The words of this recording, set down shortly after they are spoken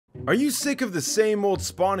Are you sick of the same old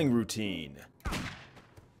spawning routine?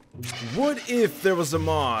 What if there was a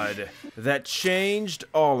mod that changed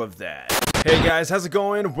all of that? Hey guys, how's it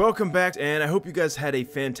going? Welcome back, and I hope you guys had a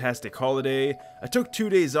fantastic holiday. I took 2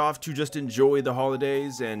 days off to just enjoy the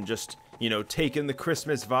holidays and just, take in the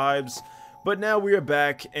Christmas vibes. But now we are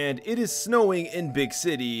back, and it is snowing in Big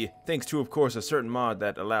City, thanks to, of course, a certain mod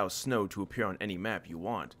that allows snow to appear on any map you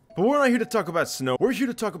want. But we're not here to talk about snow, we're here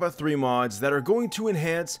to talk about 3 mods that are going to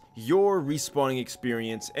enhance your respawning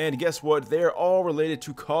experience, and guess what, they're all related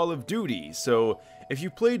to Call of Duty. So, if you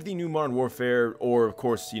played the new Modern Warfare, or of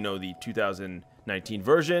course, the 2019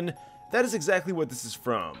 version, that is exactly what this is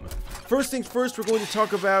from. First things first, we're going to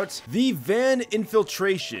talk about the van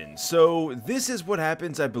infiltration. So this is what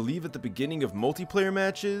happens, I believe, at the beginning of multiplayer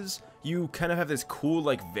matches. You kind of have this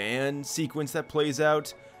cool, van sequence that plays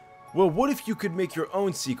out. Well, what if you could make your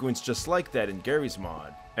own sequence just like that in Garry's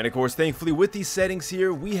mod? And of course, thankfully, with these settings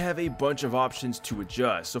here, we have a bunch of options to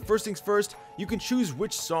adjust. So first things first, you can choose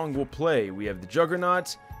which song will play. We have the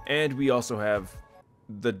Juggernaut, and we also have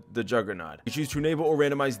the Juggernaut. You choose to enable or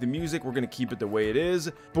randomize the music. We're going to keep it the way it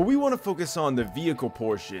is, but we want to focus on the vehicle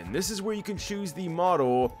portion. This is where you can choose the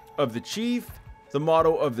model of the chief, the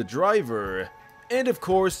model of the driver, and of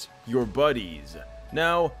course, your buddies.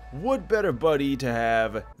 Now, what better buddy to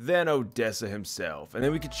have than Odessa himself? And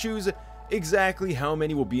then we can choose exactly how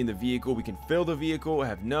many will be in the vehicle. We can fill the vehicle,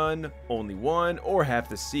 have none, only one, or half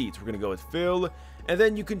the seats. We're going to go with fill. And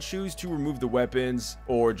then you can choose to remove the weapons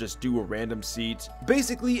or just do a random seat.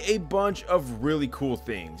 Basically a bunch of really cool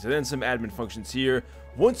things. And then some admin functions here.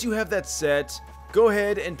 Once you have that set, go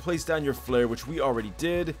ahead and place down your flare, which we already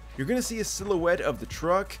did. You're going to see a silhouette of the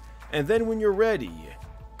truck. And then when you're ready,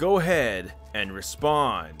 go ahead and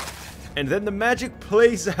respawn. And then the magic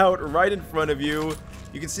plays out right in front of you.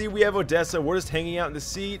 You can see we have Odessa. We're just hanging out in the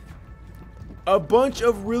seat. A bunch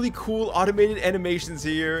of really cool automated animations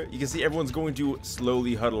here. You can see everyone's going to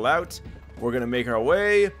slowly huddle out. We're going to make our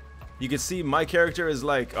way. You can see my character is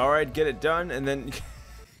like, alright, get it done. And then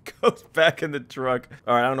goes back in the truck.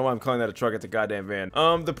 Alright, I don't know why I'm calling that a truck. It's a goddamn van.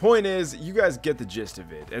 The point is, you guys get the gist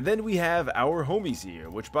of it. And then we have our homies here,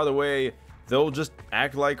 which, by the way, they'll just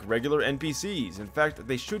act like regular NPCs. In fact,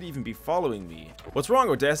 they should even be following me. What's wrong,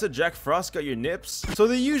 Odessa? Jack Frost got your nips? So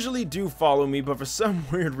they usually do follow me, but for some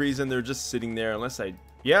weird reason, they're just sitting there unless I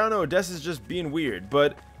don't know, Odessa's just being weird.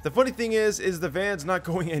 But the funny thing is the van's not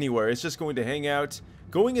going anywhere. It's just going to hang out.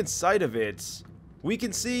 Going inside of it, we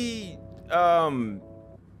can see,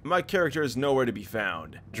 my character is nowhere to be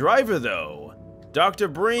found. Driver, though, Dr.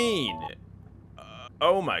 Breen.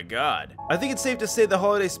 Oh my god. I think it's safe to say the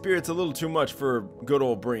holiday spirit's a little too much for good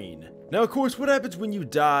old Breen. Now, of course, what happens when you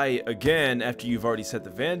die again after you've already set the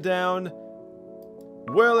van down?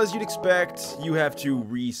 Well, as you'd expect, you have to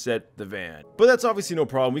reset the van. But that's obviously no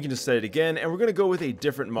problem. We can just set it again, and we're gonna go with a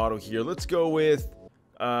different model here. Let's go with,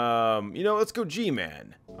 let's go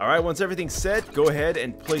G-Man. Alright, once everything's set, go ahead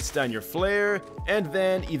and place down your flare, and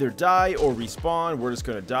then either die or respawn. We're just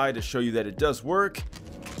gonna die to show you that it does work.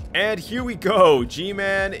 And here we go.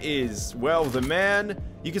 G-Man is, well, the man.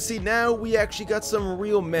 You can see now we actually got some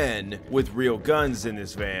real men with real guns in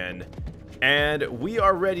this van. And we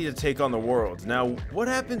are ready to take on the world. Now, what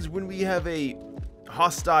happens when we have a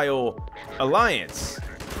hostile alliance?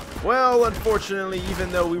 Well, unfortunately,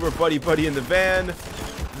 even though we were buddy-buddy in the van,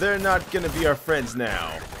 they're not gonna be our friends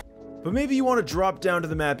now. But maybe you want to drop down to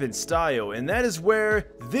the map in style, and that is where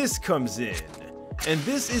this comes in. And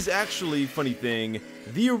this is actually, funny thing,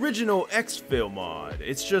 the original Exfil mod.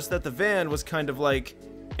 It's just that the van was kind of like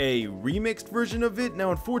a remixed version of it.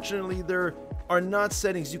 Now, unfortunately, there are not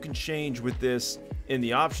settings you can change with this in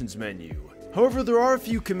the options menu. However, there are a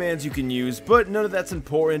few commands you can use, but none of that's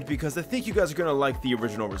important because I think you guys are going to like the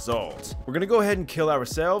original result. We're going to go ahead and kill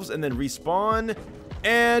ourselves and then respawn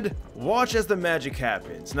and watch as the magic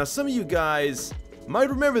happens. Now, some of you guys might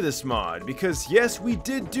remember this mod because yes, we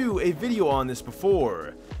did do a video on this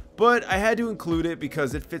before, but I had to include it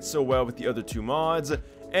because it fits so well with the other 2 mods,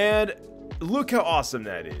 and look how awesome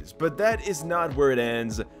that is. But that is not where it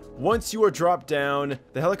ends. Once you are dropped down,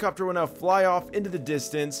 the helicopter will now fly off into the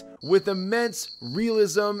distance with immense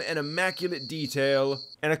realism and immaculate detail.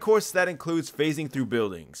 And of course, that includes phasing through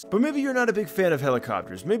buildings. But maybe you're not a big fan of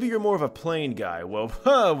helicopters. Maybe you're more of a plane guy. Well,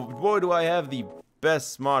 boy, do I have the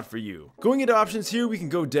best mod for you. Going into options here, we can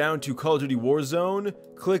go down to Call of Duty Warzone,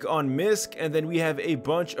 click on MISC, and then we have a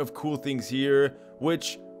bunch of cool things here,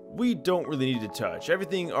 which we don't really need to touch.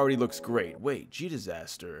 Everything already looks great. Wait,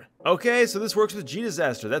 G-Disaster. Okay, so this works with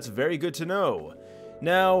G-Disaster. That's very good to know.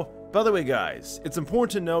 Now, by the way, guys, it's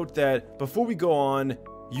important to note that before we go on,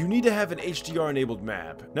 you need to have an HDR enabled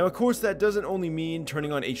map. Now of course that doesn't only mean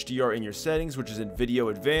turning on HDR in your settings, which is in Video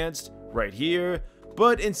Advanced, right here,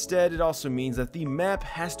 but instead it also means that the map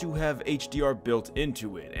has to have HDR built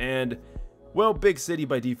into it, and well, Big City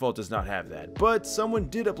by default does not have that, but someone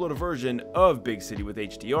did upload a version of Big City with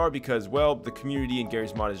HDR because, well, the community in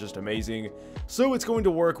Garry's mod is just amazing, so it's going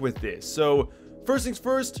to work with this. So first things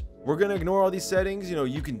first, we're going to ignore all these settings. You know,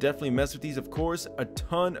 you can definitely mess with these, of course, a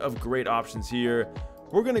ton of great options here.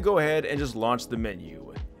 We're going to go ahead and just launch the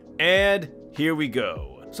menu, and here we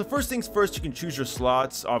go. So first things first, you can choose your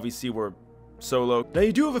slots. Obviously we're solo. Now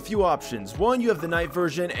you do have a few options. One, you have the night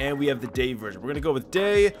version and we have the day version. We're going to go with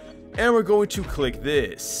day, and we're going to click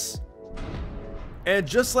this. And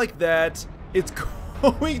just like that, it's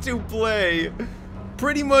going to play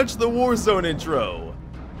pretty much the Warzone intro.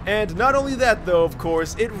 And not only that though, of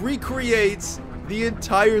course, it recreates the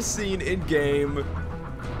entire scene in game.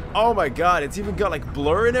 Oh my god, it's even got like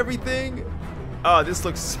blur and everything. Oh, this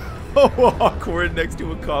looks so awkward next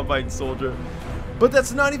to a Combine soldier. But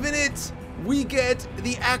that's not even it. We get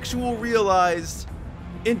the actual realized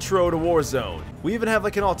intro to Warzone. We even have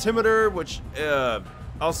like an altimeter, which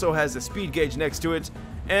also has a speed gauge next to it,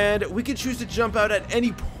 and we can choose to jump out at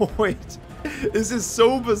any point. This is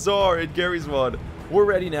so bizarre in Garry's mod. We're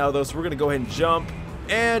ready now though, so we're gonna go ahead and jump,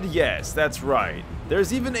 and yes, that's right.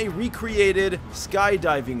 There's even a recreated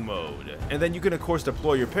skydiving mode, and then you can of course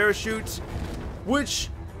deploy your parachute, which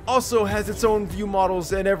also has its own view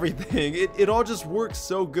models and everything. It all just works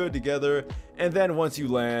so good together, and then once you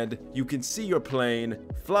land, you can see your plane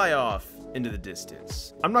fly off into the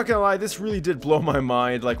distance. I'm not gonna lie, this really did blow my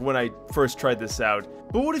mind, like when I first tried this out.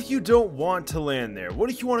 But what if you don't want to land there? What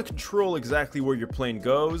if you want to control exactly where your plane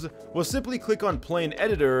goes? Well, simply click on Plane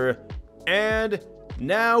Editor, and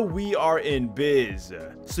now we are in biz.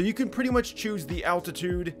 So you can pretty much choose the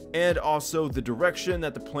altitude and also the direction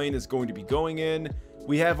that the plane is going to be going in.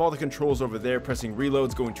 We have all the controls over there. Pressing reload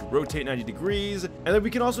is going to rotate 90 degrees. And then we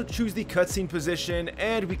can also choose the cutscene position,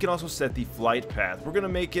 and we can also set the flight path. We're going to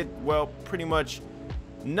make it, well, pretty much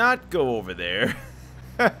not go over there.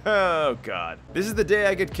 Oh god. This is the day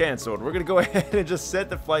I get canceled. We're going to go ahead and just set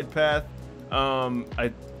the flight path.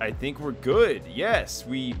 I think we're good. Yes,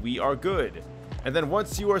 we are good. And then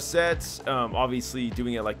once you are set, obviously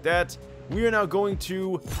doing it like that, we are now going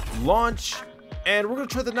to launch, and we're going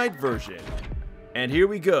to try the night version. And here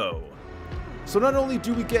we go. So not only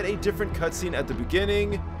do we get a different cutscene at the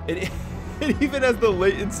beginning, it even has the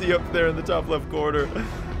latency up there in the top left corner.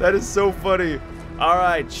 That is so funny.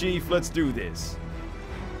 Alright, Chief, let's do this.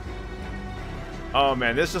 Oh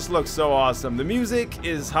man, this just looks so awesome. The music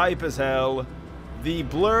is hype as hell. The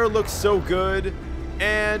blur looks so good.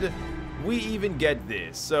 And we even get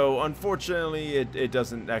this. So unfortunately, it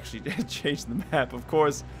doesn't actually change the map, of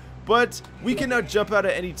course. But we can now jump out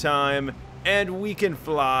at any time, and we can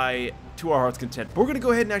fly to our heart's content. But we're going to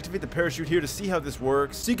go ahead and activate the parachute here to see how this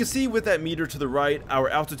works. So you can see with that meter to the right, our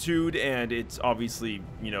altitude, and it's obviously,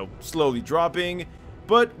 you know, slowly dropping.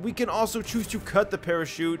 But we can also choose to cut the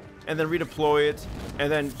parachute and then redeploy it,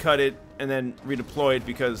 and then cut it, and then redeploy it,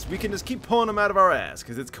 because we can just keep pulling them out of our ass,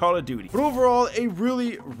 because it's Call of Duty. But overall, a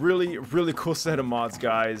really cool set of mods,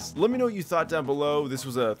 guys. Let me know what you thought down below. This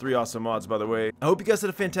was 3 awesome mods, by the way. I hope you guys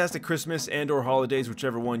had a fantastic Christmas and or holidays,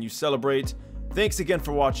 whichever one you celebrate. Thanks again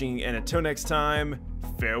for watching, and until next time,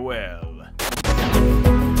 farewell.